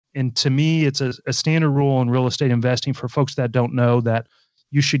And to me, it's a standard rule in real estate investing for folks that don't know that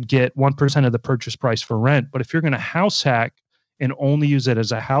you should get 1% of the purchase price for rent. But if you're going to house hack and only use it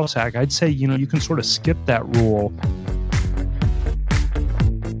as a house hack, I'd say, you can sort of skip that rule.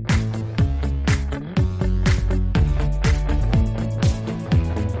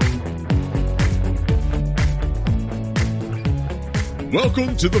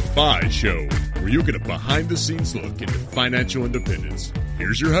 Welcome to The Fi Show, where you get a behind-the-scenes look into financial independence.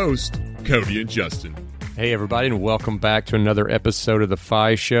 Here's your host, Cody and Justin. Hey, everybody, and welcome back to another episode of The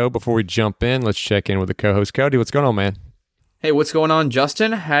Fi Show. Before we jump in, let's check in with the co-host, Cody. What's going on, man? Hey, what's going on,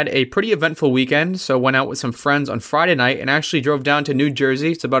 Justin? Had a pretty eventful weekend, so went out with some friends on Friday night and actually drove down to New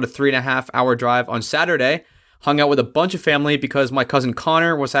Jersey. It's about a 3.5-hour drive on Saturday. Hung out with a bunch of family because my cousin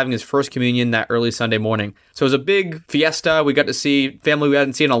Connor was having his first communion that early Sunday morning. So it was a big fiesta. We got to see family we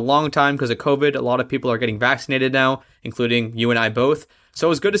hadn't seen in a long time because of COVID. A lot of people are getting vaccinated now, including you and I both. So it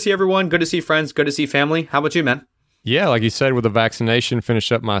was good to see everyone, good to see friends, good to see family. How about you, man? Yeah, like you said, with the vaccination,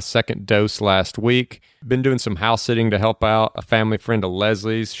 finished up my second dose last week. Been doing some house sitting to help out a family friend of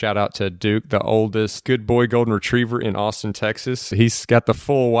Leslie's. Shout out to Duke, the oldest good boy golden retriever in Austin, Texas. He's got the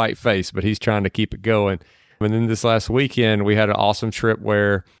full white face, but he's trying to keep it going. And then this last weekend, we had an awesome trip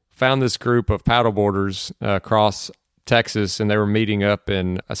where found this group of paddleboarders across Texas, and they were meeting up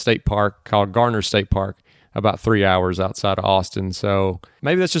in a state park called Garner State Park, about 3 hours outside of Austin. So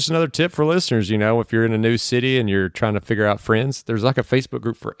maybe that's just another tip for listeners. If you're in a new city and you're trying to figure out friends, there's like a Facebook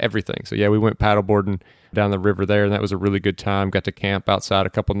group for everything. So yeah, we went paddleboarding down the river there, and that was a really good time. Got to camp outside a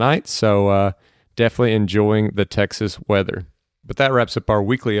couple nights. So definitely enjoying the Texas weather. But that wraps up our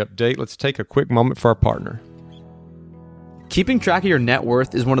weekly update. Let's take a quick moment for our partner. Keeping track of your net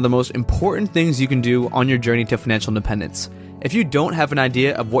worth is one of the most important things you can do on your journey to financial independence. If you don't have an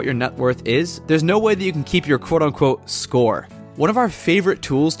idea of what your net worth is, there's no way that you can keep your quote-unquote score. One of our favorite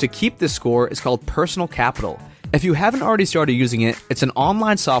tools to keep this score is called Personal Capital. If you haven't already started using it, it's an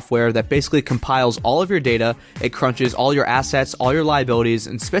online software that basically compiles all of your data, it crunches all your assets, all your liabilities,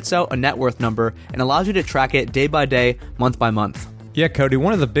 and spits out a net worth number and allows you to track it day by day, month by month. Yeah, Cody,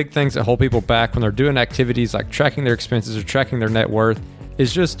 one of the big things that hold people back when they're doing activities like tracking their expenses or tracking their net worth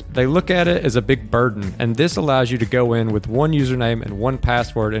is just they look at it as a big burden. And this allows you to go in with one username and one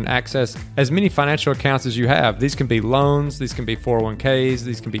password and access as many financial accounts as you have. These can be loans, these can be 401ks,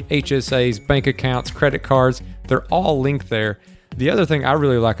 these can be HSAs, bank accounts, credit cards. They're all linked there. The other thing I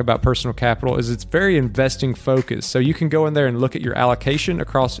really like about Personal Capital is it's very investing focused. So you can go in there and look at your allocation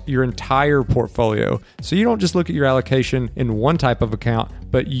across your entire portfolio. So you don't just look at your allocation in one type of account,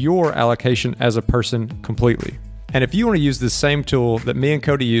 but your allocation as a person completely. And if you want to use the same tool that me and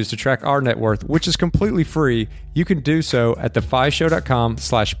Cody use to track our net worth, which is completely free, you can do so at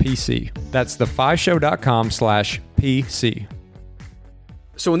thefishow.com/PC. That's thefishow.com/PC.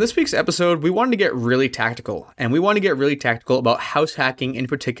 So in this week's episode, we wanted to get really tactical, and we want to get really tactical about house hacking in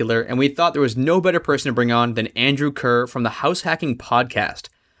particular, and we thought there was no better person to bring on than Andrew Kerr from the House Hacking Podcast.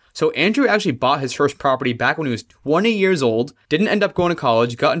 So Andrew actually bought his first property back when he was 20 years old, didn't end up going to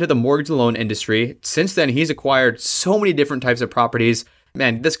college, got into the mortgage loan industry. Since then, he's acquired so many different types of properties.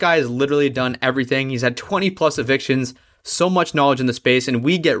 Man, this guy has literally done everything. He's had 20 plus evictions, so much knowledge in the space, and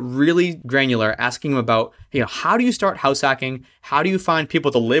we get really granular asking him about, how do you start house hacking? How do you find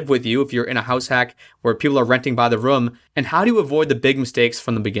people to live with you if you're in a house hack where people are renting by the room? And how do you avoid the big mistakes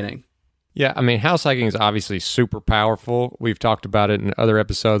from the beginning? Yeah, I mean, house hacking is obviously super powerful. We've talked about it in other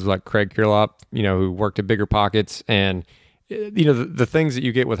episodes like Craig Kerr, who worked at Bigger Pockets. And, the things that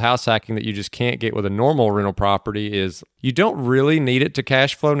you get with house hacking that you just can't get with a normal rental property is you don't really need it to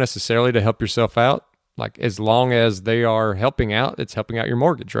cash flow necessarily to help yourself out. Like, as long as they are helping out, it's helping out your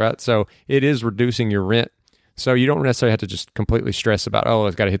mortgage, right? So it is reducing your rent. So you don't necessarily have to just completely stress about,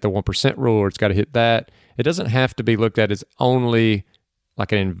 it's got to hit the 1% rule or it's got to hit that. It doesn't have to be looked at as only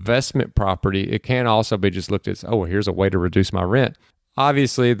like an investment property. It can also be just looked at as, here's a way to reduce my rent.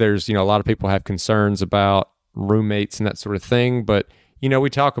 Obviously, there's, a lot of people have concerns about roommates and that sort of thing. But, we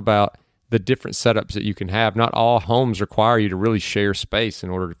talk about the different setups that you can have. Not all homes require you to really share space in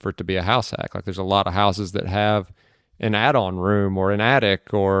order for it to be a house hack. Like, there's a lot of houses that have an add-on room or an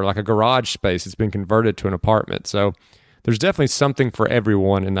attic or like a garage space that's been converted to an apartment. So there's definitely something for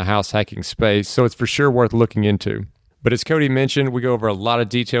everyone in the house hacking space. So it's for sure worth looking into. But as Cody mentioned, we go over a lot of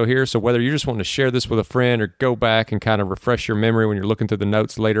detail here. So whether you just want to share this with a friend or go back and kind of refresh your memory when you're looking through the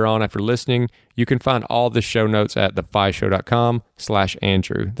notes later on after listening, you can find all the show notes at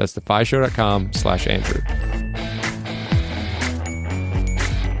thefishow.com/Andrew. That's thefishow.com/Andrew.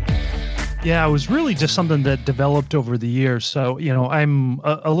 Yeah, it was really just something that developed over the years. So, I'm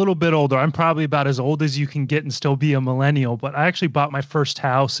a little bit older. I'm probably about as old as you can get and still be a millennial, but I actually bought my first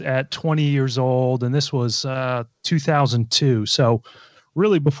house at 20 years old, and this was 2002. So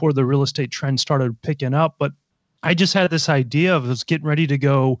really before the real estate trend started picking up. But I just had this idea of was getting ready to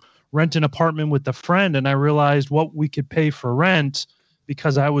go rent an apartment with a friend, and I realized what we could pay for rent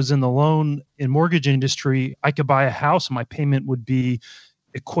because I was in the loan and mortgage industry. I could buy a house and my payment would be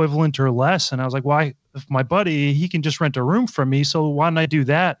equivalent or less. And I was like, why? If my buddy, he can just rent a room from me, so why don't I do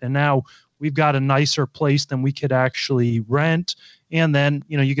that? And now we've got a nicer place than we could actually rent. And then,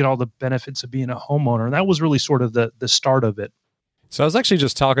 you get all the benefits of being a homeowner. And that was really sort of the start of it. So I was actually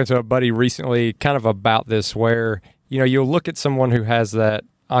just talking to a buddy recently kind of about this, where, you'll look at someone who has that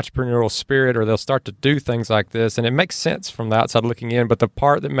entrepreneurial spirit, or they'll start to do things like this, and it makes sense from the outside looking in. But the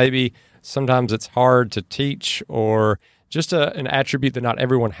part that maybe sometimes it's hard to teach, or just an attribute that not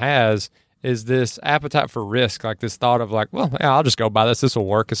everyone has, is this appetite for risk, like this thought of like, well, yeah, I'll just go buy this. This will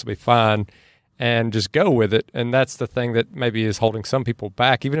work. This will be fine. And just go with it. And that's the thing that maybe is holding some people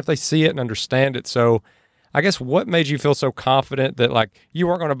back, even if they see it and understand it. So I guess what made you feel so confident that like you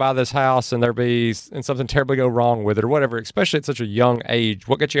weren't going to buy this house and and something terribly go wrong with it or whatever, especially at such a young age?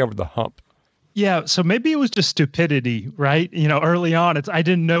 What got you over the hump? Yeah, so maybe it was just stupidity, right? Early on, I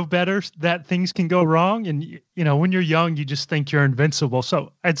didn't know better that things can go wrong. And, when you're young, you just think you're invincible.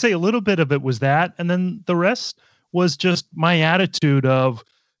 So I'd say a little bit of it was that. And then the rest was just my attitude of,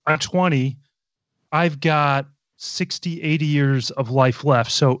 I'm 20, I've got 60, 80 years of life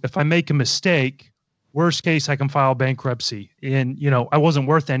left. So if I make a mistake, worst case, I can file bankruptcy. And, I wasn't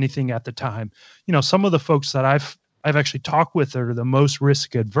worth anything at the time. Some of the folks that I've actually talked with that are the most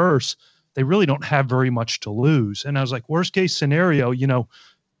risk adverse, they really don't have very much to lose. And I was like, worst case scenario, you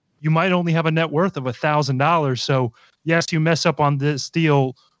might only have a net worth of $1,000. So yes, you mess up on this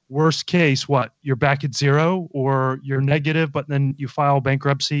deal. Worst case, what? You're back at zero, or you're negative, but then you file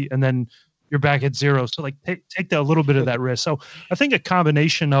bankruptcy and then you're back at zero. So like take that a little bit of that risk. So I think a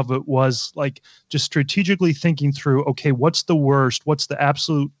combination of it was like just strategically thinking through, okay, what's the worst? What's the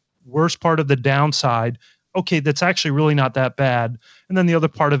absolute worst part of the downside? Okay, that's actually really not that bad. And then the other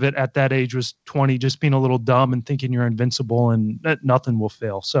part of it at that age was 20, just being a little dumb and thinking you're invincible and that nothing will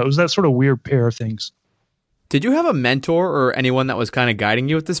fail. So it was that sort of weird pair of things. Did you have a mentor or anyone that was kind of guiding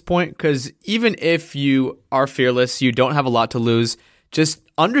you at this point? Because even if you are fearless, you don't have a lot to lose, just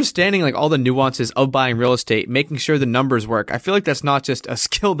understanding like all the nuances of buying real estate, making sure the numbers work. I feel like that's not just a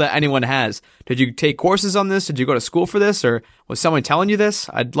skill that anyone has. Did you take courses on this? Did you go to school for this? Or was someone telling you this?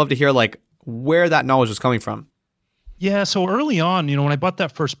 I'd love to hear like where that knowledge was coming from. Yeah. So early on, when I bought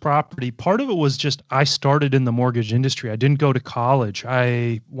that first property, part of it was just I started in the mortgage industry. I didn't go to college.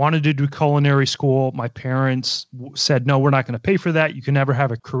 I wanted to do culinary school. My parents said, no, we're not going to pay for that. You can never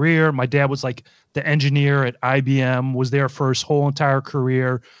have a career. My dad was like the engineer at IBM, was there for his whole entire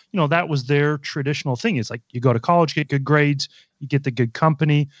career. That was their traditional thing. It's like you go to college, get good grades, you get the good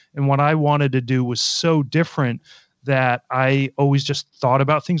company. And what I wanted to do was so different that I always just thought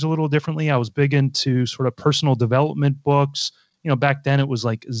about things a little differently. I was big into sort of personal development books. Back then it was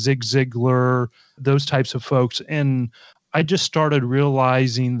like Zig Ziglar, those types of folks. And I just started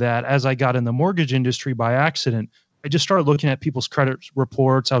realizing that as I got in the mortgage industry by accident, I just started looking at people's credit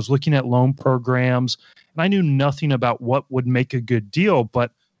reports. I was looking at loan programs, and I knew nothing about what would make a good deal.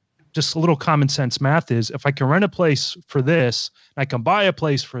 But just a little common sense math is if I can rent a place for this, and I can buy a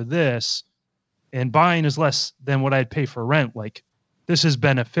place for this, and buying is less than what I'd pay for rent, like this is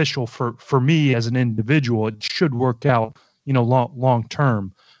beneficial for me as an individual. It should work out, long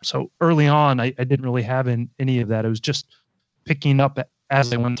term. So early on, I didn't really have any of that. It was just picking up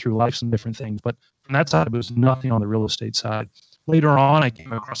as I went through life some different things. But from that side, it was nothing on the real estate side. Later on, I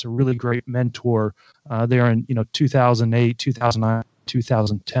came across a really great mentor there in 2008, 2009,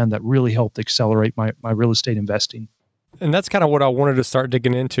 2010 that really helped accelerate my real estate investing. And that's kind of what I wanted to start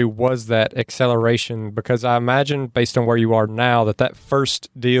digging into, was that acceleration, because I imagine based on where you are now that first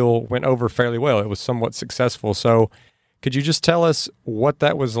deal went over fairly well. It was somewhat successful. So could you just tell us what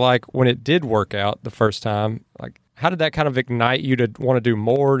that was like when it did work out the first time? Like, how did that kind of ignite you to want to do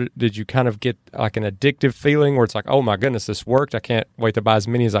more? Did you kind of get like an addictive feeling where it's like, oh my goodness, this worked. I can't wait to buy as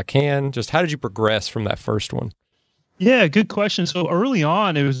many as I can. Just how did you progress from that first one? Yeah, good question. So early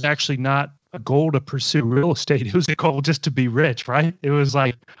on, it was actually not a goal to pursue real estate. It was a goal just to be rich, right? It was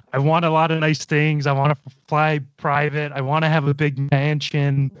like, I want a lot of nice things. I want to fly private. I want to have a big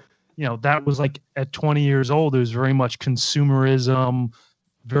mansion. That was like at 20 years old, it was very much consumerism,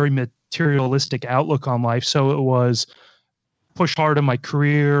 very materialistic outlook on life. So it was push hard in my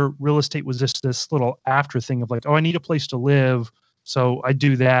career. Real estate was just this little after thing of like, oh, I need a place to live. So I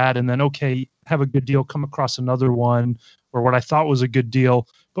do that, and then, okay, have a good deal, come across another one or what I thought was a good deal.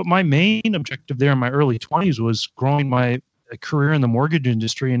 But my main objective there in my early 20s was growing my career in the mortgage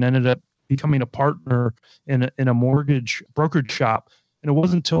industry, and ended up becoming a partner in a mortgage brokerage shop. And it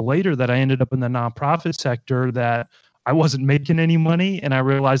wasn't until later that I ended up in the nonprofit sector that I wasn't making any money. And I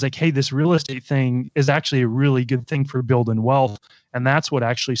realized, like, hey, this real estate thing is actually a really good thing for building wealth. And that's what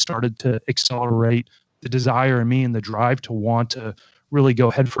actually started to accelerate the desire in me and the drive to want to really go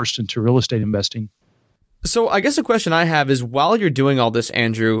headfirst into real estate investing. So I guess the question I have is, while you're doing all this,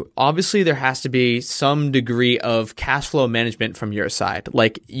 Andrew, obviously there has to be some degree of cash flow management from your side.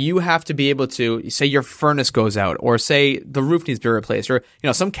 Like, you have to be able to, say your furnace goes out, or say the roof needs to be replaced, or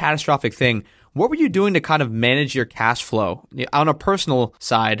some catastrophic thing. What were you doing to kind of manage your cash flow on a personal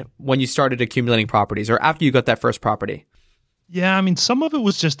side when you started accumulating properties, or after you got that first property? Yeah, I mean, some of it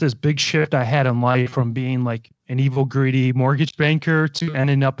was just this big shift I had in life from being like an evil, greedy mortgage banker to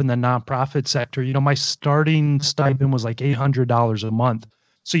ending up in the nonprofit sector. My starting stipend was like $800 a month.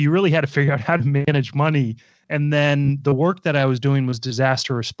 So you really had to figure out how to manage money. And then the work that I was doing was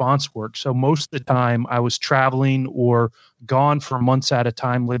disaster response work. So most of the time I was traveling or gone for months at a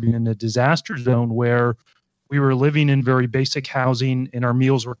time, living in a disaster zone where we were living in very basic housing and our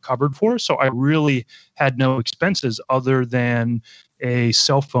meals were covered for. So I really had no expenses other than a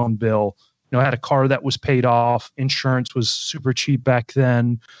cell phone bill. I had a car that was paid off. Insurance was super cheap back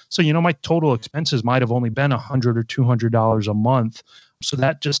then. So, my total expenses might have only been $100 or $200 a month. So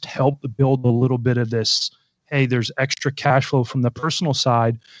that just helped build a little bit of this, hey, there's extra cash flow from the personal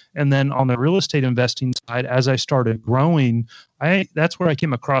side. And then on the real estate investing side, as I started growing, that's where I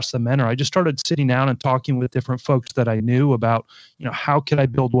came across the mentor. I just started sitting down and talking with different folks that I knew about, how could I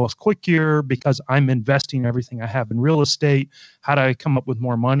build wealth quicker because I'm investing everything I have in real estate. How do I come up with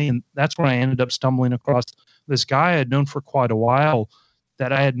more money? And that's where I ended up stumbling across this guy I had known for quite a while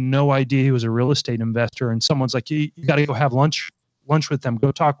that I had no idea he was a real estate investor. And someone's like, you got to go have lunch with them,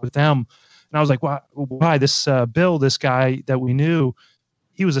 go talk with them. And I was like, why? This Bill, this guy that we knew,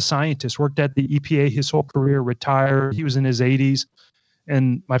 he was a scientist, worked at the EPA his whole career, retired. He was in his 80s.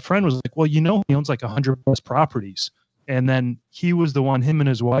 And my friend was like, well, he owns like 100 plus properties. And then he was the one, him and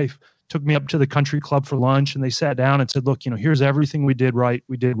his wife, took me up to the country club for lunch, and they sat down and said, look, here's everything we did right,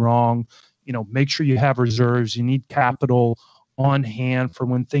 we did wrong. Make sure you have reserves. You need capital on hand for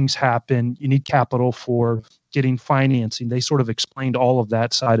when things happen. You need capital for getting financing. They sort of explained all of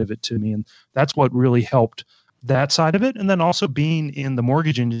that side of it to me. And that's what really helped that side of it. And then also being in the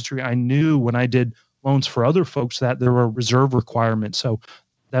mortgage industry, I knew when I did loans for other folks that there were reserve requirements. So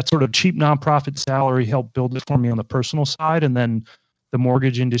that sort of cheap nonprofit salary helped build it for me on the personal side. And then the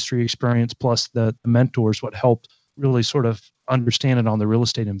mortgage industry experience plus the mentors, what helped really sort of understand it on the real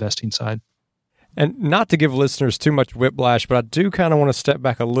estate investing side. And not to give listeners too much whiplash, but I do kind of want to step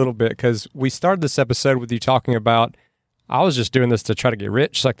back a little bit because we started this episode with you talking about, I was just doing this to try to get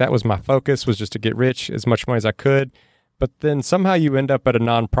rich. Like, that was my focus, was just to get rich, as much money as I could. But then somehow you end up at a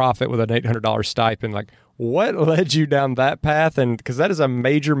nonprofit with an $800 stipend. Like, what led you down that path? And because that is a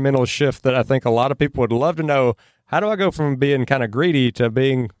major mental shift that I think a lot of people would love to know. How do I go from being kind of greedy to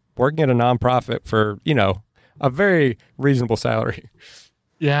working at a nonprofit for, a very reasonable salary?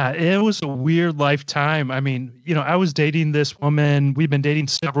 Yeah, it was a weird lifetime. I mean, I was dating this woman. We've been dating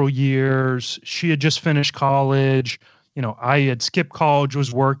several years. She had just finished college. I had skipped college,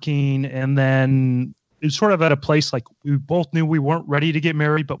 was working, and then it was sort of at a place like we both knew we weren't ready to get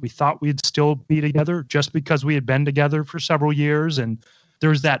married, but we thought we'd still be together just because we had been together for several years. And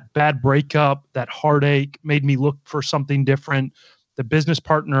there's that bad breakup, that heartache made me look for something different. The business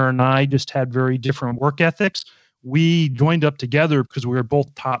partner and I just had very different work ethics. We joined up together because we were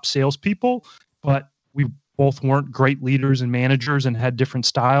both top salespeople, but we both weren't great leaders and managers and had different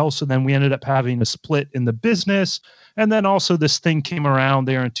styles. So then we ended up having a split in the business. And then also this thing came around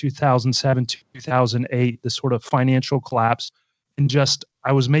there in 2007, 2008, this sort of financial collapse. And just,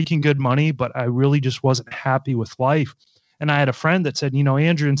 I was making good money, but I really just wasn't happy with life. And I had a friend that said,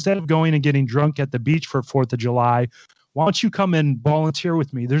 Andrew, instead of going and getting drunk at the beach for 4th of July, why don't you come and volunteer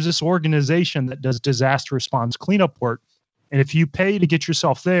with me? There's this organization that does disaster response cleanup work. And if you pay to get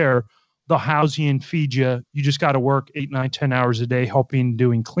yourself there, they'll house you and feed you. You just got to work 8, 9, 10 hours a day helping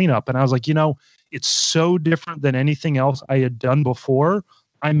doing cleanup. And I was like, it's so different than anything else I had done before.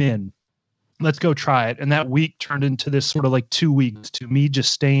 I'm in. Let's go try it. And that week turned into this sort of like 2 weeks to me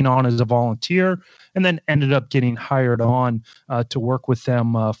just staying on as a volunteer, and then ended up getting hired on to work with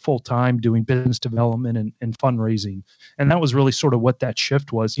them full time doing business development and fundraising. And that was really sort of what that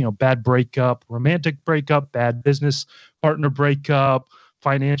shift was, bad breakup, romantic breakup, bad business partner breakup,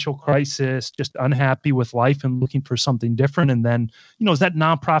 financial crisis, just unhappy with life and looking for something different. And then, is that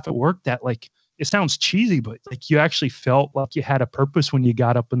nonprofit work that it sounds cheesy, but you actually felt like you had a purpose when you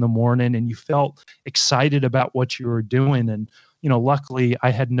got up in the morning and you felt excited about what you were doing. And, luckily I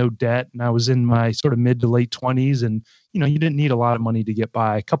had no debt and I was in my sort of mid to late 20s, and, you didn't need a lot of money to get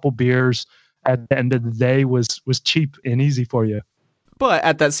by. A couple beers at the end of the day was cheap and easy for you. But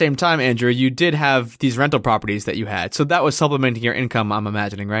at that same time, Andrew, you did have these rental properties that you had. So that was supplementing your income, I'm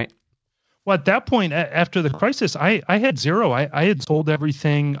imagining, right? Well, at that point, after the crisis, I had zero. I had sold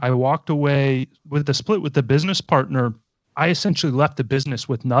everything. I walked away with the split with the business partner. I essentially left the business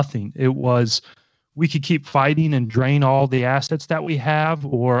with nothing. It was, we could keep fighting and drain all the assets that we have,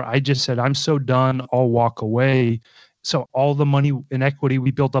 or I just said, I'm so done, I'll walk away. So all the money and equity we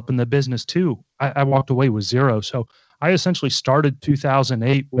built up in the business too, I walked away with zero. So I essentially started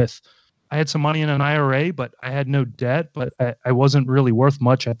 2008 with, I had some money in an IRA, but I had no debt, but I wasn't really worth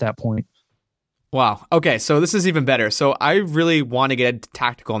much at that point. Wow. Okay, so this is even better. So I really want to get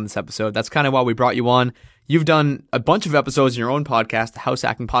tactical in this episode. That's kind of why we brought you on. You've done a bunch of episodes in your own podcast, the House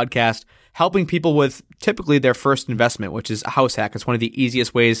Hacking Podcast, helping people with typically their first investment, which is a house hack. It's one of the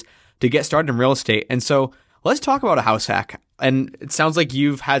easiest ways to get started in real estate. And so let's talk about a house hack. And it sounds like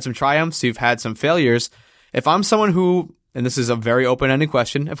you've had some triumphs, you've had some failures. If I'm someone who, and this is a very open-ended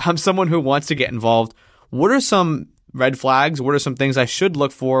question, if I'm someone who wants to get involved, what are some red flags? What are some things I should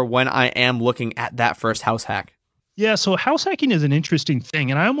look for when I am looking at that first house hack? Yeah, so house hacking is an interesting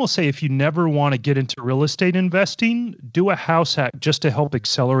thing. And I almost say if you never want to get into real estate investing, do a house hack just to help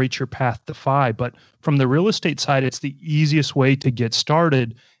accelerate your path to FI. But from the real estate side, it's the easiest way to get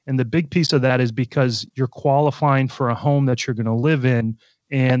started. And the big piece of that is because you're qualifying for a home that you're going to live in,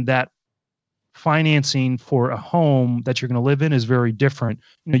 and that financing for a home that you're going to live in is very different.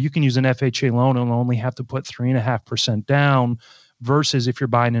 You can use an FHA loan and only have to put 3.5% down, versus if you're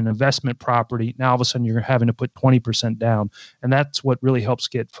buying an investment property, now all of a sudden you're having to put 20% down. And that's what really helps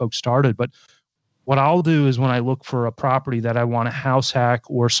get folks started. But what I'll do is when I look for a property that I want to house hack,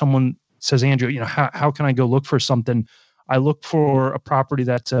 or someone says, Andrew, how can I go look for something? I look for a property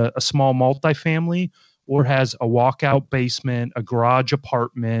that's a small multifamily, or has a walkout basement, a garage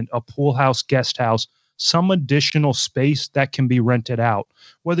apartment, a pool house, guest house, some additional space that can be rented out.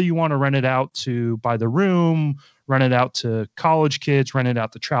 Whether you want to rent it out to by the room, rent it out to college kids, rent it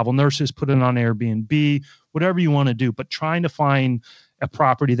out to travel nurses, put it on Airbnb, whatever you want to do. But trying to find a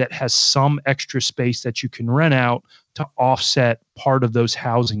property that has some extra space that you can rent out to offset part of those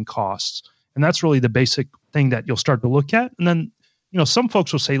housing costs. And that's really the basic thing that you'll start to look at. And then, some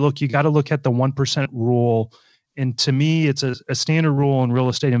folks will say, look, you got to look at the 1% rule. And to me, it's a standard rule in real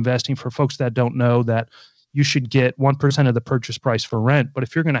estate investing for folks that don't know that you should get 1% of the purchase price for rent. But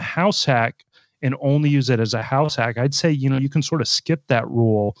if you're going to house hack and only use it as a house hack, I'd say, you can sort of skip that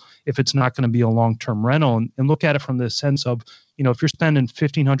rule if it's not going to be a long-term rental, and look at it from the sense of, if you're spending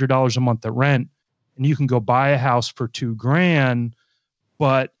 $1,500 a month at rent and you can go buy a house for $2,000,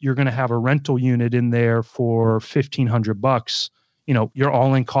 but you're going to have a rental unit in there for $1,500, your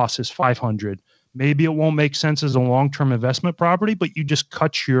all-in cost is $500. Maybe it won't make sense as a long-term investment property, but you just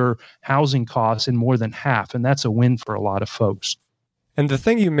cut your housing costs in more than half, and that's a win for a lot of folks. And the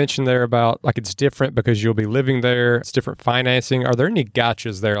thing you mentioned there about it's different because you'll be living there, it's different financing. Are there any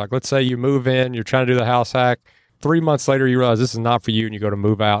gotchas there? Let's say you move in, you're trying to do the house hack. 3 months later, you realize this is not for you and you go to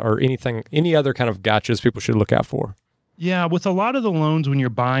move out, or any other kind of gotchas people should look out for? Yeah, with a lot of the loans, when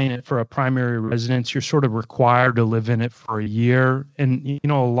you're buying it for a primary residence, you're sort of required to live in it for a year. And,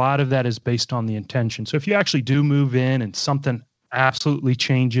 a lot of that is based on the intention. So if you actually do move in and something absolutely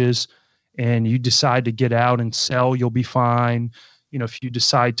changes and you decide to get out and sell, you'll be fine. If you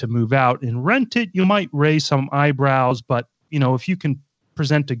decide to move out and rent it, you might raise some eyebrows. But, if you can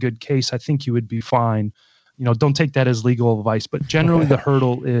present a good case, I think you would be fine. Don't take that as legal advice, but generally the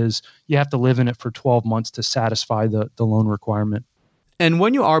hurdle is you have to live in it for 12 months to satisfy the loan requirement. And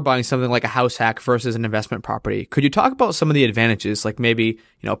when you are buying something like a house hack versus an investment property, could you talk about some of the advantages, like maybe,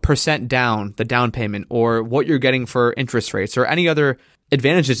 percent down, the down payment, or what you're getting for interest rates, or any other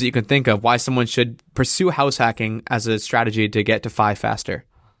advantages that you can think of why someone should pursue house hacking as a strategy to get to FI faster?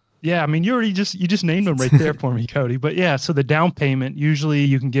 Yeah, I mean, you just named them right there for me, Cody. But yeah, so the down payment, usually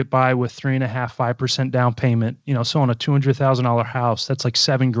you can get by with 3.5-5% down payment. So on a $200,000 house, that's like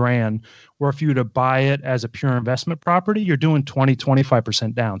 $7,000. Where if you were to buy it as a pure investment property, you're doing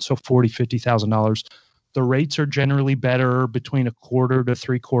 20-25% down, so $40,000-$50,000. The rates are generally better, between 1/4 to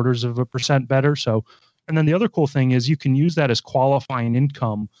 3/4% better. So, and then the other cool thing is you can use that as qualifying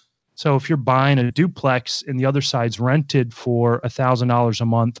income. So if you're buying a duplex and the other side's rented for $1,000 a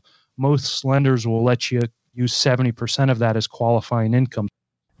month, most lenders will let you use 70% of that as qualifying income.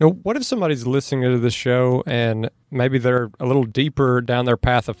 Now, what if somebody's listening to the show and maybe they're a little deeper down their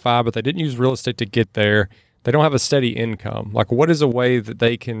path of FI, but they didn't use real estate to get there? They don't have a steady income. Like, what is a way that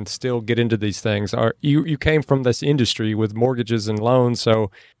they can still get into these things? You came from this industry with mortgages and loans,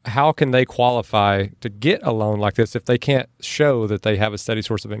 so how can they qualify to get a loan like this if they can't show that they have a steady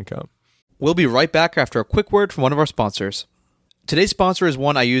source of income? We'll be right back after a quick word from one of our sponsors. Today's sponsor is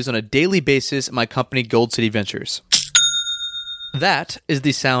one I use on a daily basis at my company, Gold City Ventures. That is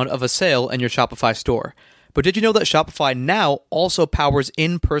the sound of a sale in your Shopify store. But did you know that Shopify now also powers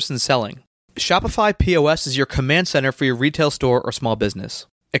in-person selling? Shopify POS is your command center for your retail store or small business.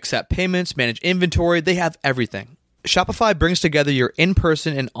 Accept payments, manage inventory, they have everything. Shopify brings together your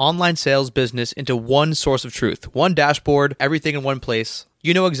in-person and online sales business into one source of truth, one dashboard, everything in one place.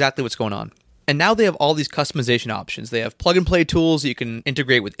 You know exactly what's going on. And now they have all these customization options. They have plug-and-play tools that you can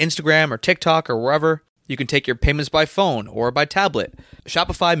integrate with Instagram or TikTok or wherever. You can take your payments by phone or by tablet.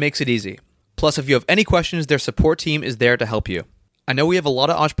 Shopify makes it easy. Plus, if you have any questions, their support team is there to help you. I know we have a lot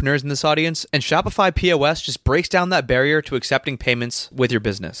of entrepreneurs in this audience, and Shopify POS just breaks down that barrier to accepting payments with your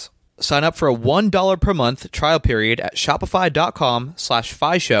business. Sign up for a $1 per month trial period at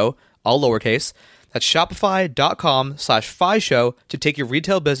shopify.com/FIShow, all lowercase. That's shopify.com/FIShow to take your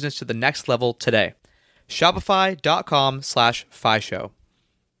retail business to the next level today. Shopify.com/FIShow.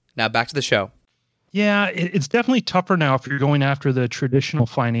 Now back to the show. Yeah, it's definitely tougher now if you're going after the traditional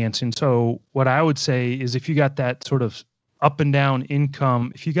financing. So what I would say is if you got that sort of up and down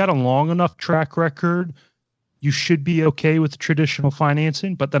income, if you got a long enough track record, you should be okay with traditional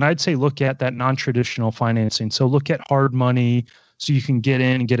financing. But then I'd say look at that non-traditional financing. So look at hard money so you can get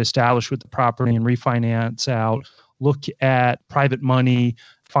in and get established with the property and refinance out. Look at private money,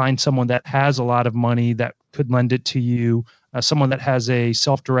 find someone that has a lot of money that could lend it to you. Someone that has a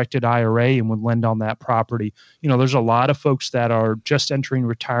self-directed IRA and would lend on that property. You know, there's a lot of folks that are just entering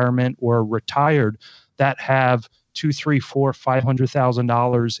retirement or retired that have $200,000, $300,000, $400,000,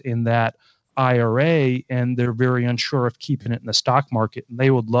 $500,000 in that IRA, and they're very unsure of keeping it in the stock market. And they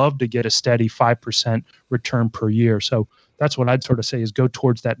would love to get a steady 5% return per year. So that's what I'd sort of say is go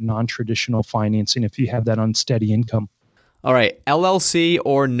towards that non-traditional financing if you have that unsteady income. All right, LLC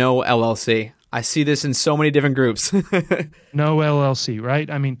or no LLC? I see this in so many different groups. No LLC,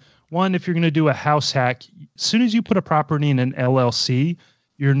 right? I mean, one, if you're going to do a house hack, as soon as you put a property in an LLC,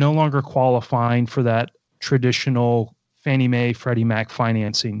 you're no longer qualifying for that traditional Fannie Mae, Freddie Mac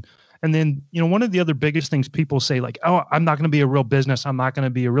financing. And then, you know, one of the other biggest things people say, like, oh, I'm not going to be a real business. I'm not going to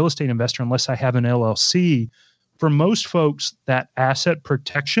be a real estate investor unless I have an LLC. For most folks, that asset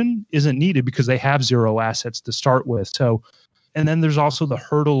protection isn't needed because they have zero assets to start with. So, and then there's also the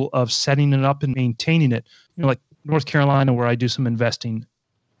hurdle of setting it up and maintaining it. You know, like North Carolina, where I do some investing,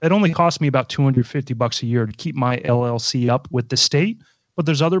 it only costs me about $250 a year to keep my LLC up with the state. But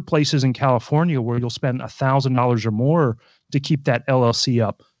there's other places in California where you'll spend $1,000 or more to keep that LLC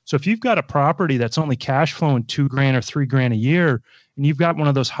up. So if you've got a property that's only cash flowing $2,000 or $3,000 a year, and you've got one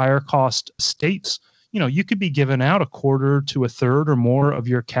of those higher cost states, you know, you could be giving out a quarter to a third or more of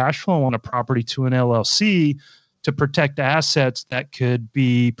your cash flow on a property to an LLC to protect assets that could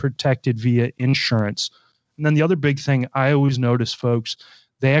be protected via insurance. And then the other big thing I always notice, folks,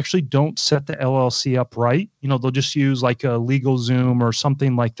 they actually don't set the LLC up right. You know, they'll just use like a LegalZoom or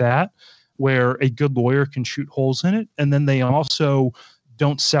something like that, where a good lawyer can shoot holes in it. And then they also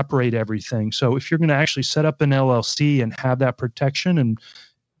don't separate everything. So if you're going to actually set up an LLC and have that protection, and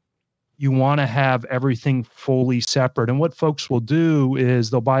you want to have everything fully separate. And what folks will do is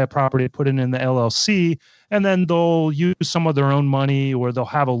they'll buy a property, put it in the LLC, and then they'll use some of their own money, or they'll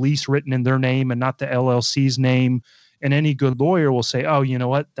have a lease written in their name and not the LLC's name. And any good lawyer will say, oh, you know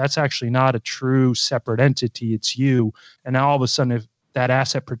what? That's actually not a true separate entity. It's you. And now all of a sudden, if that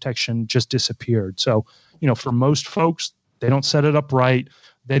asset protection just disappeared. So, you know, for most folks, they don't set it up right.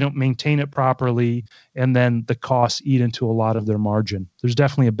 They don't maintain it properly. And then the costs eat into a lot of their margin. There's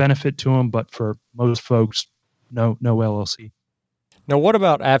definitely a benefit to them, but for most folks, no LLC. Now, what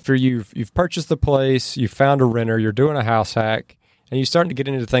about after you've purchased the place, you found a renter, you're doing a house hack, and you're starting to get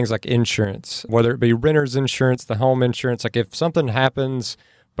into things like insurance, whether it be renter's insurance, the home insurance, like if something happens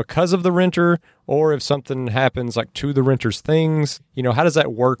because of the renter, or if something happens like to the renter's things, you know, how does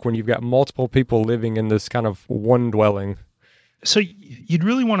that work when you've got multiple people living in this kind of one dwelling? So you'd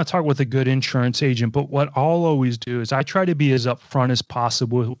really want to talk with a good insurance agent, but what I'll always do is I try to be as upfront as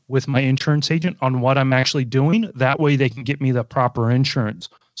possible with my insurance agent on what I'm actually doing. That way they can get me the proper insurance.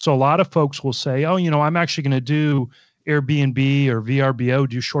 So a lot of folks will say, oh, you know, I'm actually going to do Airbnb or VRBO,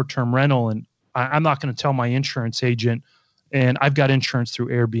 do short-term rental, and I'm not going to tell my insurance agent, and I've got insurance through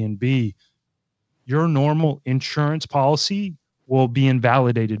Airbnb. Your normal insurance policy will be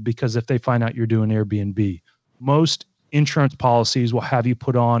invalidated because if they find out you're doing Airbnb. Most insurance policies will have you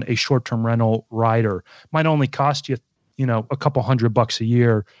put on a short-term rental rider. Might only cost you, a couple $100 a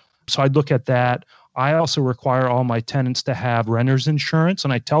year. So I'd look at that. I also require all my tenants to have renter's insurance,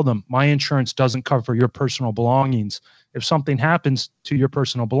 and I tell them my insurance doesn't cover your personal belongings. If something happens to your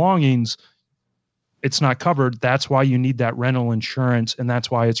personal belongings, it's not covered. That's why you need that rental insurance, and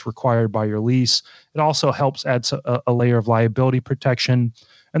that's why it's required by your lease. It also helps add a layer of liability protection.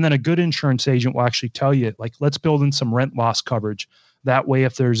 And then a good insurance agent will actually tell you, like, let's build in some rent loss coverage. That way,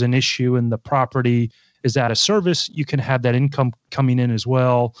 if there's an issue and the property is out of service, you can have that income coming in as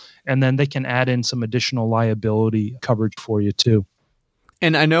well. And then they can add in some additional liability coverage for you too.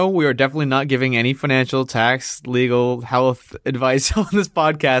 And I know we are definitely not giving any financial, tax, legal, health advice on this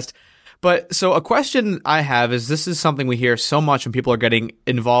podcast. But so a question I have is, this is something we hear so much when people are getting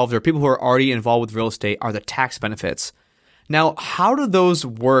involved, or people who are already involved with real estate, are the tax benefits. Now, how do those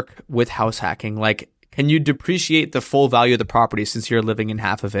work with house hacking? Like, can you depreciate the full value of the property since you're living in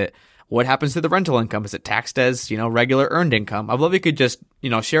half of it? What happens to the rental income? Is it taxed as, regular earned income? I'd love if you could just,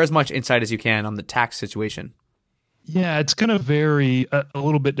 share as much insight as you can on the tax situation. Yeah, it's going to vary a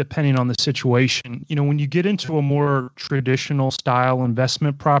little bit depending on the situation. When you get into a more traditional style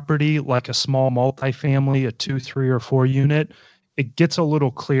investment property, like a small multifamily, a 2, 3, or 4 unit, it gets a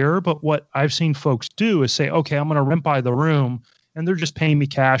little clearer. But what I've seen folks do is say, okay, I'm going to rent by the room, and they're just paying me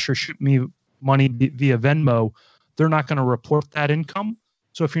cash or shooting me money via Venmo. They're not going to report that income.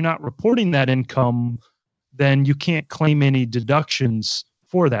 So if you're not reporting that income, then you can't claim any deductions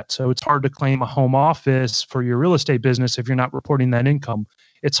for that. So it's hard to claim a home office for your real estate business if you're not reporting that income.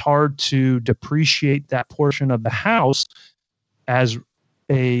 It's hard to depreciate that portion of the house as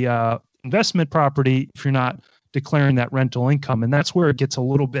a investment property if you're not declaring that rental income. And that's where it gets a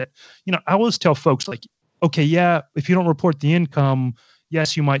little bit, I always tell folks, like, okay, yeah, if you don't report the income,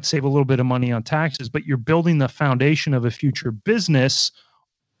 yes, you might save a little bit of money on taxes, but you're building the foundation of a future business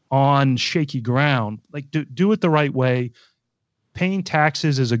on shaky ground. Like, do it the right way. Paying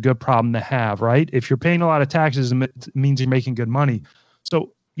taxes is a good problem to have, right? If you're paying a lot of taxes, it means you're making good money.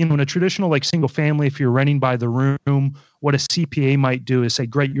 So, in a traditional like single family, if you're renting by the room, what a CPA might do is say,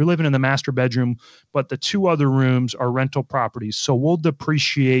 great, you're living in the master bedroom, but the 2 other rooms are rental properties. So we'll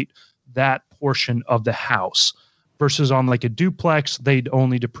depreciate that portion of the house. Versus on like a duplex, they'd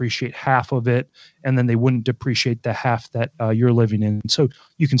only depreciate half of it, and then they wouldn't depreciate the half that you're living in. So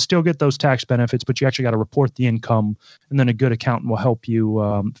you can still get those tax benefits, but you actually got to report the income, and then a good accountant will help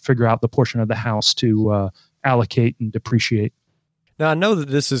you figure out the portion of the house to allocate and depreciate. Now, I know that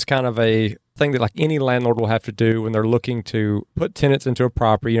this is kind of a thing that like any landlord will have to do when they're looking to put tenants into a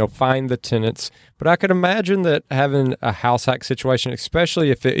property, find the tenants. But I could imagine that having a house hack situation, especially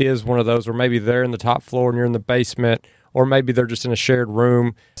if it is one of those where maybe they're in the top floor and you're in the basement, or maybe they're just in a shared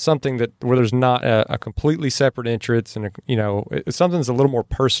room, something that where there's not a completely separate entrance, and something's a little more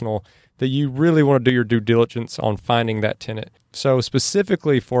personal, that you really want to do your due diligence on finding that tenant. So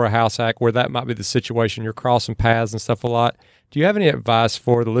specifically for a house hack where that might be the situation, you're crossing paths and stuff a lot, do you have any advice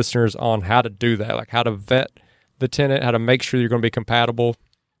for the listeners on how to do that? Like how to vet the tenant, how to make sure you're going to be compatible?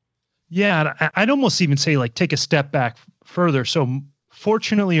 Yeah, I'd almost even say like take a step back further. So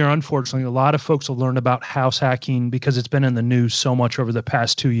fortunately or unfortunately, a lot of folks will learn about house hacking because it's been in the news so much over the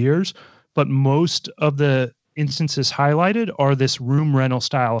past 2 years. But most of the instances highlighted are this room rental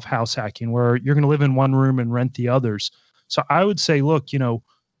style of house hacking where you're going to live in one room and rent the others. So I would say, look,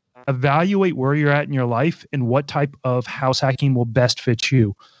 evaluate where you're at in your life and what type of house hacking will best fit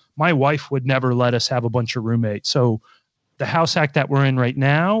you. My wife would never let us have a bunch of roommates. So the house hack that we're in right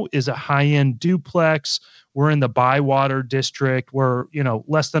now is a high-end duplex. We're in the Bywater district. We're,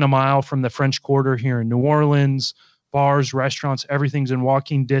 less than a mile from the French Quarter here in New Orleans. Bars, restaurants, everything's in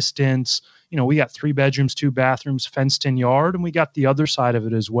walking distance. We got 3 bedrooms, 2 bathrooms, fenced-in yard, and we got the other side of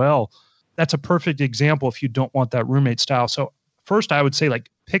it as well. That's a perfect example if you don't want that roommate style. So first, I would say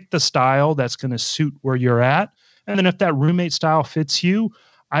pick the style that's going to suit where you're at. And then if that roommate style fits you,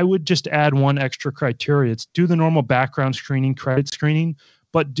 I would just add one extra criteria. It's do the normal background screening, credit screening,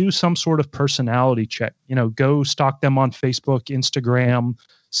 but do some sort of personality check. Go stalk them on Facebook, Instagram,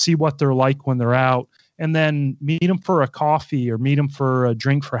 see what they're like when they're out, and then meet them for a coffee or meet them for a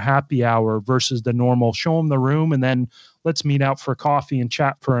drink for happy hour versus the normal. Show them the room and then let's meet out for coffee and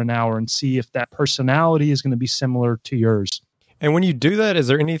chat for an hour and see if that personality is going to be similar to yours. And when you do that, is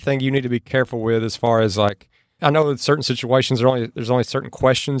there anything you need to be careful with as far as I know in certain situations there's only certain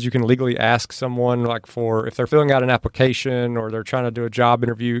questions you can legally ask someone, like for if they're filling out an application or they're trying to do a job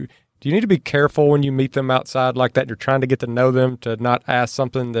interview. Do you need to be careful when you meet them outside like that? You're trying to get to know them, to not ask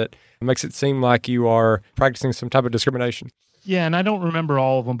something that makes it seem like you are practicing some type of discrimination? Yeah, and I don't remember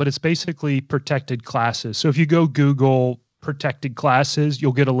all of them, but it's basically protected classes. So if you go Google protected classes,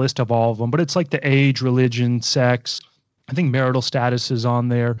 you'll get a list of all of them. But it's like the age, religion, sex. I think marital status is on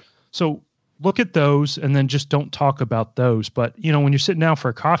there. So look at those and then just don't talk about those. But, when you're sitting down for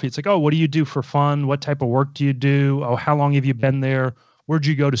a coffee, it's like, oh, what do you do for fun? What type of work do you do? Oh, how long have you been there? Where'd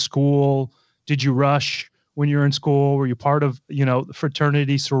you go to school? Did you rush when you're in school? Were you part of, the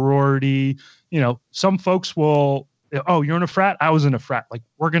fraternity, sorority? Some folks will, oh, you're in a frat? I was in a frat. Like,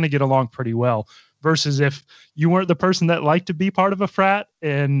 we're going to get along pretty well. Versus if you weren't the person that liked to be part of a frat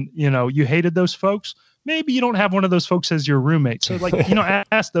and, you hated those folks, maybe you don't have one of those folks as your roommate. So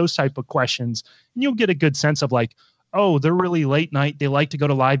ask those type of questions and you'll get a good sense of like, oh, they're really late night. They like to go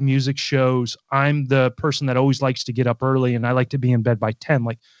to live music shows. I'm the person that always likes to get up early and I like to be in bed by 10.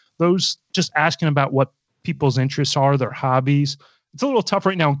 Like those, just asking about what people's interests are, their hobbies. It's a little tough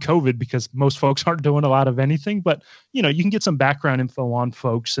right now in COVID because most folks aren't doing a lot of anything, but you can get some background info on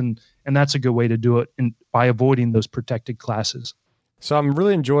folks and that's a good way to do it by avoiding those protected classes. So I'm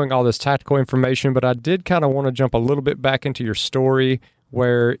really enjoying all this tactical information, but I did kind of want to jump a little bit back into your story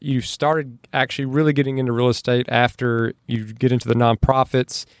where you started actually really getting into real estate after you get into the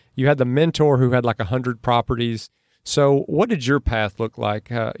nonprofits. You had the mentor who had like 100 properties. So what did your path look like?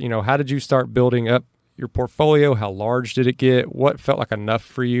 How did you start building up your portfolio? How large did it get? What felt like enough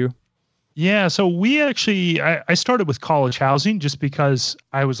for you? Yeah, so we actually, I started with college housing just because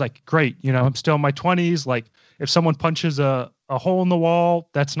I was like, great, I'm still in my 20s. Like if someone punches a hole in the wall,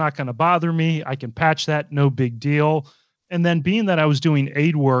 that's not going to bother me. I can patch that, no big deal. And then being that I was doing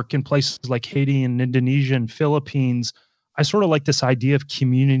aid work in places like Haiti and Indonesia and Philippines, I sort of like this idea of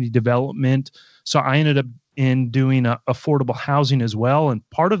community development. So I ended up in doing affordable housing as well. And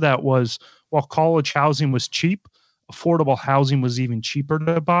part of that was, while college housing was cheap, affordable housing was even cheaper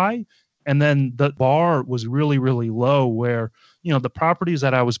to buy. And then the bar was really, really low where, the properties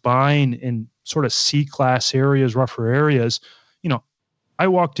that I was buying in sort of C-class areas, rougher areas, I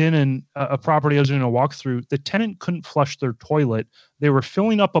walked in and a property I was doing a walkthrough, the tenant couldn't flush their toilet. They were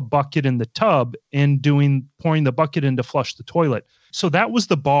filling up a bucket in the tub and pouring the bucket in to flush the toilet. So that was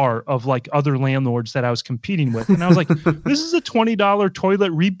the bar of like other landlords that I was competing with. And I was like, this is a $20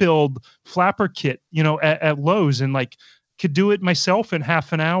 toilet rebuild flapper kit, at Lowe's, and like could do it myself in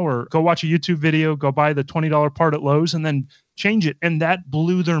half an hour. Go watch a YouTube video, go buy the $20 part at Lowe's and then change it. And that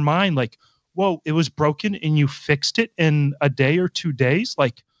blew their mind. Like, whoa, it was broken and you fixed it in a day or 2 days.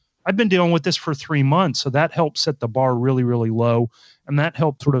 Like I've been dealing with this for 3 months. So that helped set the bar really, really low. And that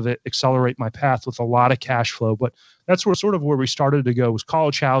helped sort of accelerate my path with a lot of cash flow. But that's where we started to go was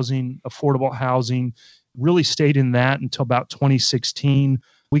college housing, affordable housing, really stayed in that until about 2016.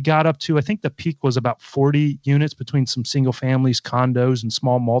 We got up to, I think the peak was about 40 units between some single families, condos, and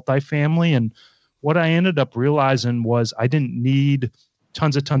small multifamily. And what I ended up realizing was I didn't need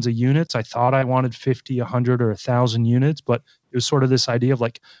tons of units. I thought I wanted 50, 100, or 1,000 units, but it was sort of this idea of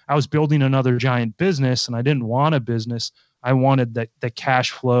like, I was building another giant business and I didn't want a business. I wanted the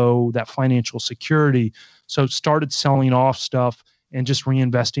cash flow, that financial security. So started selling off stuff and just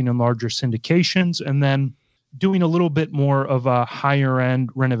reinvesting in larger syndications and then doing a little bit more of a higher end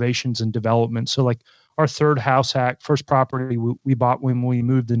renovations and development. So like our third house hack, first property we bought when we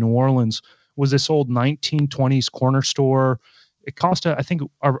moved to New Orleans was this old 1920s corner store. It cost, I think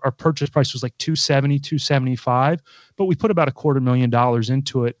our purchase price was like $270,000, $275,000, but we put about $250,000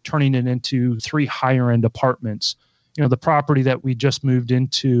 into it, turning it into 3 higher end apartments. The property that we just moved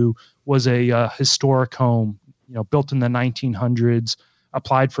into was a historic home, built in the 1900s,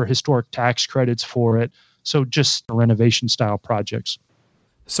 applied for historic tax credits for it. So just renovation style projects.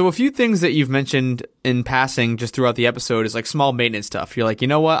 So a few things that you've mentioned in passing just throughout the episode is like small maintenance stuff. You're like, you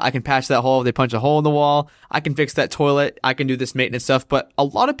know what? I can patch that hole. If they punch a hole in the wall. I can fix that toilet. I can do this maintenance stuff. But a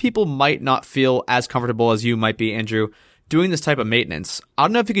lot of people might not feel as comfortable as you might be, Andrew, doing this type of maintenance. I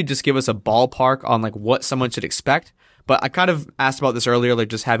don't know if you could just give us a ballpark on like what someone should expect. But I kind of asked about this earlier, like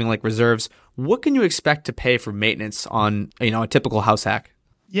just having like reserves. What can you expect to pay for maintenance on, a typical house hack?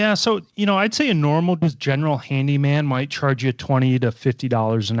 Yeah, so, I'd say a normal, just general handyman might charge you $20 to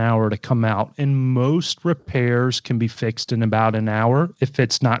 $50 an hour to come out. And most repairs can be fixed in about an hour if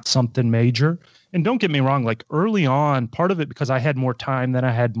it's not something major. And don't get me wrong, like early on, part of it because I had more time than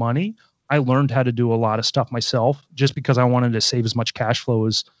I had money, I learned how to do a lot of stuff myself just because I wanted to save as much cash flow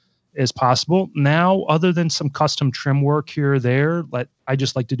as possible. Now, other than some custom trim work here or there, that I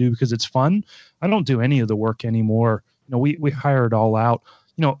just like to do because it's fun, I don't do any of the work anymore. We hire it all out.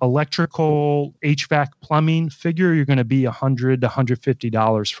 Electrical, HVAC, plumbing, figure you're going to be $100 to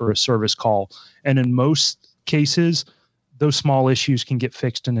 $150 for a service call. And in most cases, those small issues can get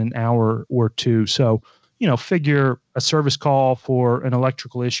fixed in an hour or two. So, figure a service call for an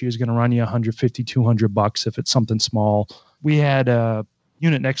electrical issue is going to run you $150, $200 if it's something small. We had a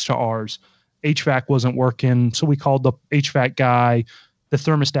unit next to ours. HVAC wasn't working, so we called the HVAC guy. The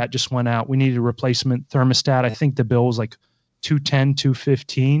thermostat just went out. We needed a replacement thermostat. I think the bill was like $210,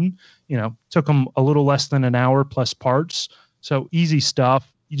 $215. Took them a little less than an hour plus parts. So easy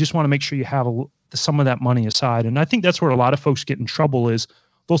stuff. You just want to make sure you have some of that money aside. And I think that's where a lot of folks get in trouble is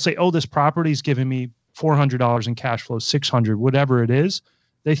they'll say, oh, this property's giving me $400 in cash flow, $600, whatever it is.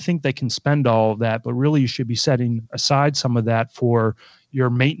 They think they can spend all of that, but really you should be setting aside some of that for your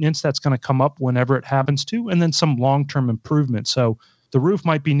maintenance that's going to come up whenever it happens to, and then some long-term improvement. So the roof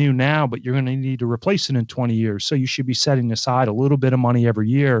might be new now, but you're going to need to replace it in 20 years. So you should be setting aside a little bit of money every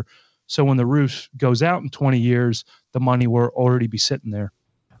year. So when the roof goes out in 20 years, the money will already be sitting there.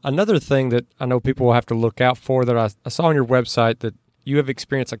 Another thing that I know people will have to look out for that I saw on your website that you have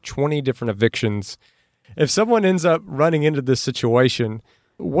experienced like 20 different evictions. If someone ends up running into this situation,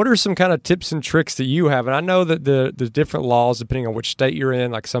 what are some kind of tips and tricks that you have? And I know that the different laws, depending on which state you're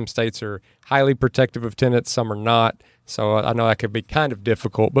in, like some states are highly protective of tenants, some are not. So I know that could be kind of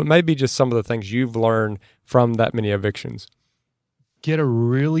difficult, but maybe just some of the things you've learned from that many evictions. Get a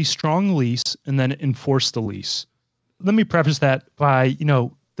really strong lease and then enforce the lease. Let me preface that by,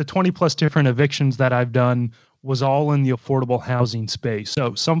 the 20 plus different evictions that I've done was all in the affordable housing space.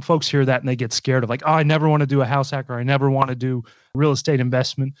 So some folks hear that and they get scared of like, oh, I never want to do a house hack, or I never want to do real estate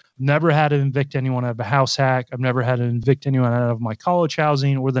investment. Never had to evict anyone out of a house hack. I've never had to evict anyone out of my college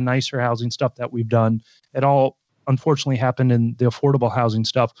housing or the nicer housing stuff that we've done. It all unfortunately happened in the affordable housing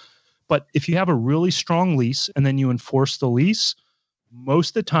stuff. But if you have a really strong lease and then you enforce the lease, most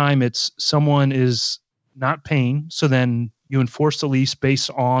of the time it's someone is not paying. So then you enforce the lease based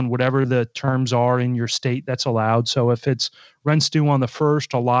on whatever the terms are in your state that's allowed. So if it's rent's due on the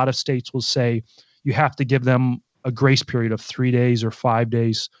 1st, a lot of states will say you have to give them a grace period of 3 days or 5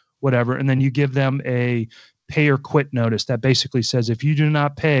 days, whatever. And then you give them a pay or quit notice that basically says if you do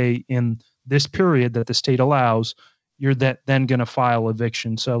not pay in this period that the state allows, you're then going to file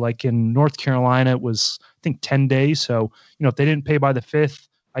eviction. So like in North Carolina, it was, I think, 10 days. So, if they didn't pay by the 5th,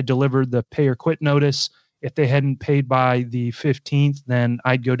 I delivered the pay or quit notice. If they hadn't paid by the 15th, then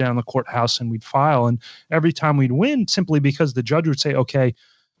I'd go down to the courthouse and we'd file. And every time we'd win, simply because the judge would say, okay,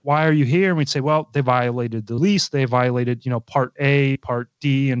 why are you here? And we'd say, well, they violated the lease. They violated, Part A, Part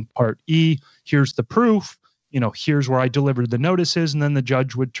D, and Part E. Here's the proof. Here's where I delivered the notices. And then the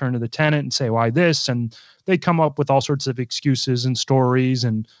judge would turn to the tenant and say, why this? And they'd come up with all sorts of excuses and stories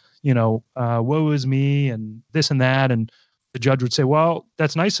and, woe is me and this and that. And the judge would say, well,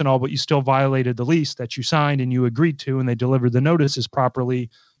 that's nice and all, but you still violated the lease that you signed and you agreed to, and they delivered the notices properly.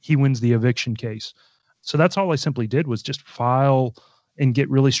 He wins the eviction case. So that's all I simply did was just file and get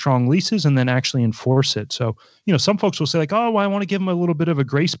really strong leases and then actually enforce it. So, some folks will say like, oh, well, I want to give them a little bit of a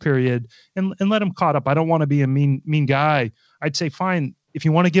grace period and let them caught up. I don't want to be a mean guy. I'd say, fine, if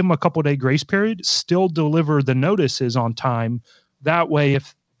you want to give them a couple day grace period, still deliver the notices on time. That way,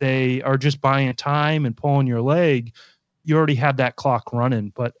 if they are just buying time and pulling your leg, you already have that clock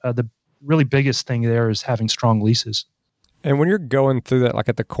running. But the really biggest thing there is having strong leases. And when you're going through that, like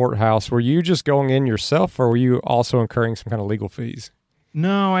at the courthouse, were you just going in yourself or were you also incurring some kind of legal fees?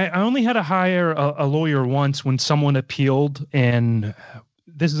 No, I only had to hire a lawyer once when someone appealed. And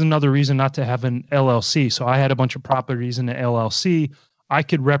this is another reason not to have an LLC. So I had a bunch of properties in the LLC. I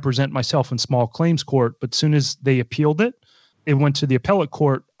could represent myself in small claims court, but as soon as they appealed it, it went to the appellate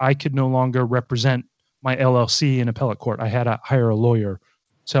court. I could no longer represent my LLC in appellate court. I had to hire a lawyer.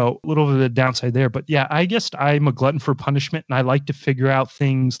 So a little bit of a downside there. But yeah, I guess I'm a glutton for punishment and I like to figure out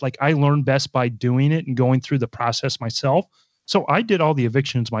things. Like I learn best by doing it and going through the process myself. So I did all the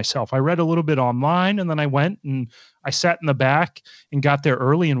evictions myself. I read a little bit online and then I went and I sat in the back and got there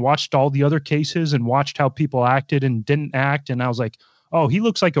early and watched all the other cases and watched how people acted and didn't act. And I was like, oh, he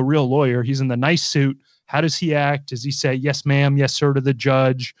looks like a real lawyer. He's in the nice suit. How does he act? Does he say, yes, ma'am, yes, sir, to the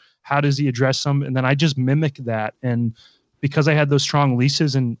judge? How does he address them? And then I just mimic that. And because I had those strong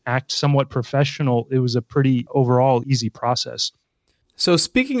leases and act somewhat professional, it was a pretty overall easy process. So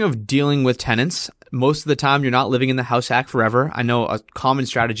speaking of dealing with tenants, most of the time you're not living in the house hack forever. I know a common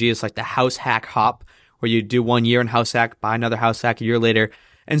strategy is like the house hack hop, where you do 1 year in house hack, buy another house hack a year later.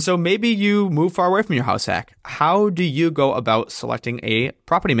 And so maybe you move far away from your house hack. How do you go about selecting a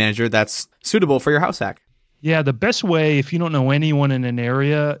property manager that's suitable for your house hack? Yeah, the best way, if you don't know anyone in an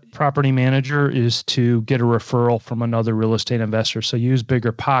area, property manager, is to get a referral from another real estate investor. So use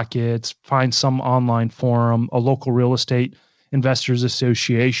Bigger Pockets, find some online forum, a local real estate investors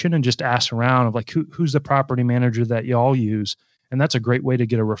association, and just ask around of like, who's the property manager that y'all use? And that's a great way to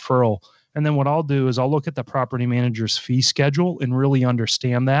get a referral. And then what I'll do is I'll look at the property manager's fee schedule and really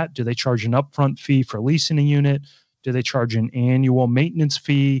understand that. Do they charge an upfront fee for leasing a unit? Do they charge an annual maintenance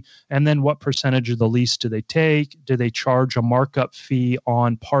fee? And then what percentage of the lease do they take? Do they charge a markup fee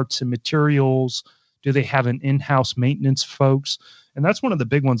on parts and materials? Do they have an in-house maintenance folks? And that's one of the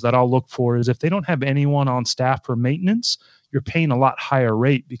big ones that I'll look for is if they don't have anyone on staff for maintenance, you're paying a lot higher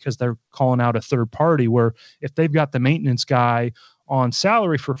rate because they're calling out a third party, where if they've got the maintenance guy on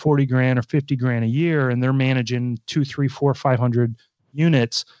salary for 40 grand or 50 grand a year and they're managing 2, 3, 4, 500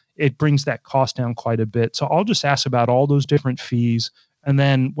 units, it brings that cost down quite a bit. So I'll just ask about all those different fees. And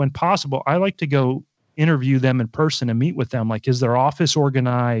then when possible, I like to go interview them in person and meet with them. Like, is their office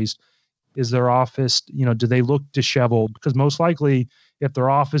organized? Is their office, do they look disheveled? Because most likely, if their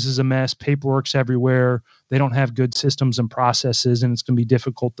office is a mess, paperwork's everywhere, they don't have good systems and processes, and it's going to be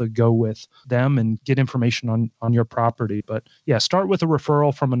difficult to go with them and get information on your property. But yeah, start with a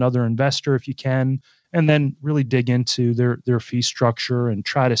referral from another investor if you can, and then really dig into their fee structure and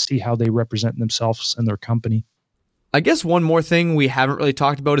try to see how they represent themselves and their company. I guess one more thing we haven't really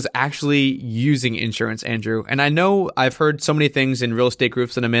talked about is actually using insurance, Andrew. And I know I've heard so many things in real estate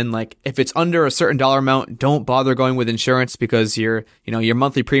groups that I'm in, like if it's under a certain dollar amount, don't bother going with insurance because your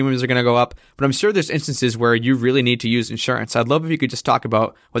monthly premiums are going to go up. But I'm sure there's instances where you really need to use insurance. I'd love if you could just talk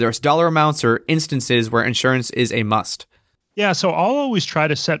about whether it's dollar amounts or instances where insurance is a must. Yeah, so I'll always try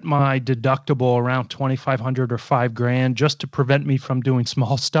to set my deductible around $2,500 or $5,000 just to prevent me from doing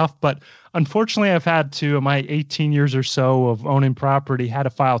small stuff. But unfortunately, I've had to, in my 18 years or so of owning property, had to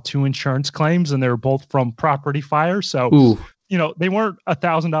file 2 insurance claims, and they were both from property fire. So, they weren't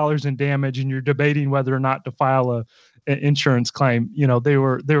 $1,000 in damage, and you're debating whether or not to file an insurance claim. They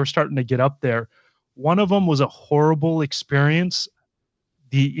were starting to get up there. One of them was a horrible experience.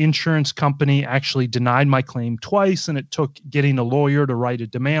 The insurance company actually denied my claim twice, and it took getting a lawyer to write a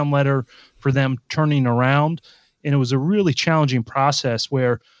demand letter for them turning around. And it was a really challenging process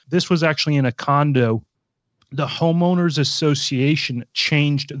where this was actually in a condo. The homeowners association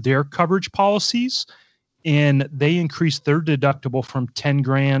changed their coverage policies, and they increased their deductible from 10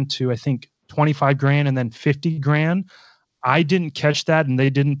 grand to, I think, 25 grand and then 50 grand. I didn't catch that, and they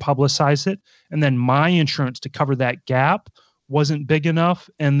didn't publicize it. And then my insurance to cover that gap wasn't big enough.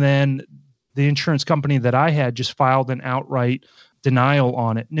 And then the insurance company that I had just filed an outright denial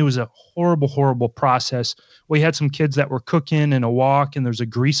on it. And it was a horrible, horrible process. We had some kids that were cooking in a wok, and there's a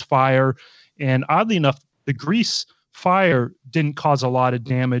grease fire. And oddly enough, the grease fire didn't cause a lot of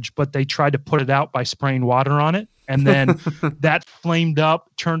damage, but they tried to put it out by spraying water on it. And then that flamed up,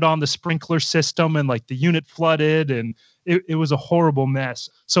 turned on the sprinkler system, and like the unit flooded, and it was a horrible mess.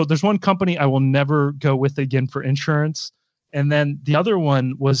 So there's one company I will never go with again for insurance. And then the other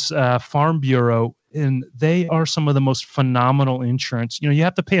one was Farm Bureau, and they are some of the most phenomenal insurance. You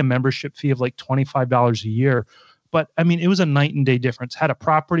have to pay a membership fee of like $25 a year. But, I mean, it was a night and day difference. Had a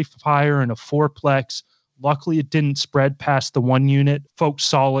property fire in a 4-plex. Luckily, it didn't spread past the 1 unit. Folks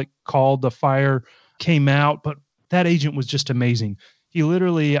saw it, called, the fire came out. But that agent was just amazing.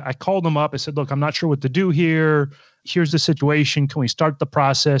 I called him up. I said, look, I'm not sure what to do here. Here's the situation. Can we start the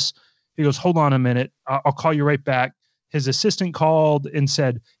process? He goes, hold on a minute. I'll call you right back. His assistant called and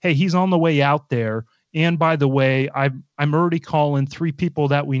said, hey, he's on the way out there. And by the way, I'm already calling 3 people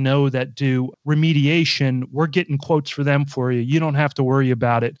that we know that do remediation. We're getting quotes for them for you. You don't have to worry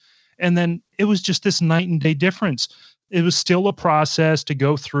about it. And then it was just this night and day difference. It was still a process to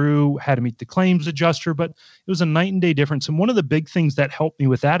go through, had to meet the claims adjuster, but it was a night and day difference. And one of the big things that helped me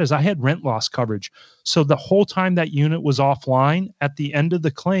with that is I had rent loss coverage. So the whole time that unit was offline, at the end of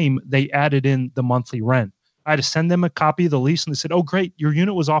the claim, they added in the monthly rent. I had to send them a copy of the lease, and they said, oh, great, your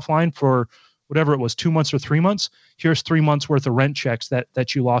unit was offline for whatever it was, 2 months or 3 months. Here's 3 months worth of rent checks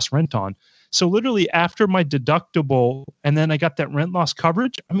that you lost rent on. So literally after my deductible, and then I got that rent loss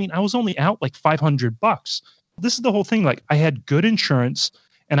coverage, I mean, I was only out like $500. This is the whole thing. Like, I had good insurance,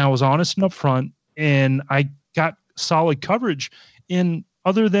 and I was honest and upfront, and I got solid coverage. And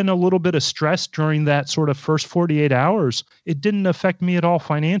other than a little bit of stress during that sort of first 48 hours, it didn't affect me at all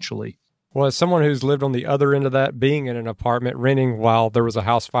financially. Well, as someone who's lived on the other end of that, being in an apartment, renting while there was a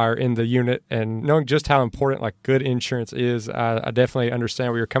house fire in the unit, and knowing just how important like good insurance is, I definitely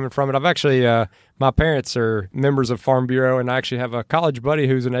understand where you're coming from. And I've actually, my parents are members of Farm Bureau, and I actually have a college buddy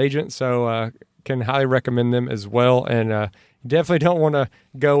who's an agent. So can highly recommend them as well. And definitely don't want to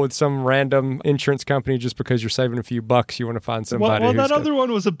go with some random insurance company just because you're saving a few bucks. You want to find somebody. Well, that other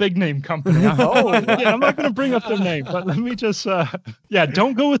one was a big name company. I'm not going to bring up their name, but let me just,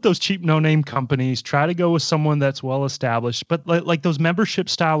 don't go with those cheap no name companies. Try to go with someone that's well established. But like those membership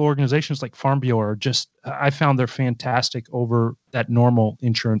style organizations like Farm Bureau are just, I found they're fantastic over that normal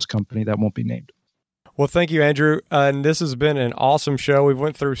insurance company that won't be named. Well, thank you, Andrew. And this has been an awesome show. We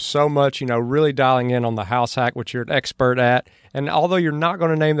went through so much, really dialing in on the house hack, which you're an expert at. And although you're not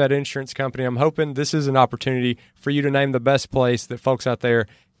going to name that insurance company, I'm hoping this is an opportunity for you to name the best place that folks out there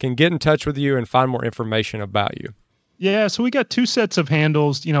can get in touch with you and find more information about you. Yeah, so we got two sets of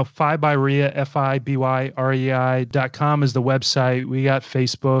handles. FIBYREA, FIBYREI.com is the website. We got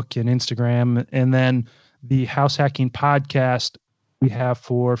Facebook and Instagram. And then the House Hacking Podcast we have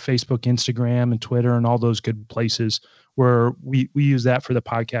for Facebook, Instagram, and Twitter, and all those good places where we use that for the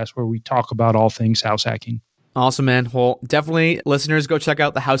podcast where we talk about all things house hacking. Awesome, man. Well, definitely, listeners, go check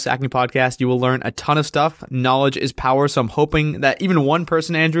out the House Hacking Podcast. You will learn a ton of stuff. Knowledge is power. So I'm hoping that even one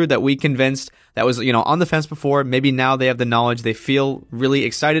person, Andrew, that we convinced that was, on the fence before, maybe now they have the knowledge. They feel really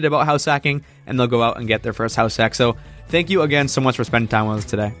excited about house hacking, and they'll go out and get their first house hack. So thank you again so much for spending time with us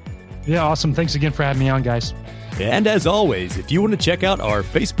today. Yeah, awesome. Thanks again for having me on, guys. And as always, if you want to check out our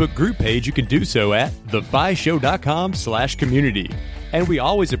Facebook group page, you can do so at thefishow.com/community. And we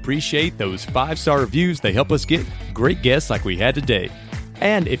always appreciate those 5-star reviews. They help us get great guests like we had today.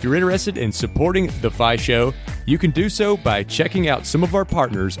 And if you're interested in supporting The Fi Show, you can do so by checking out some of our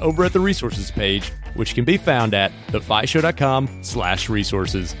partners over at the resources page, which can be found at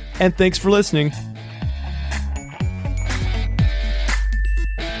thefishow.com/resources. And thanks for listening.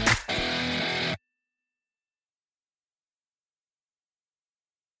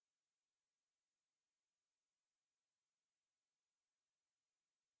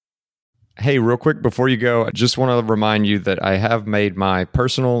 Hey, real quick before you go, I just want to remind you that I have made my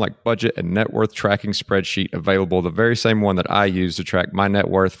personal budget and net worth tracking spreadsheet available, the very same one that I use to track my net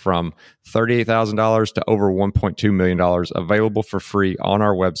worth from $38,000 to over $1.2 million, available for free on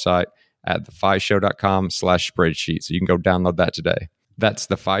our website at thefishow.com/spreadsheet. So you can go download that today. That's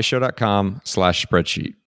thefishow.com/spreadsheet.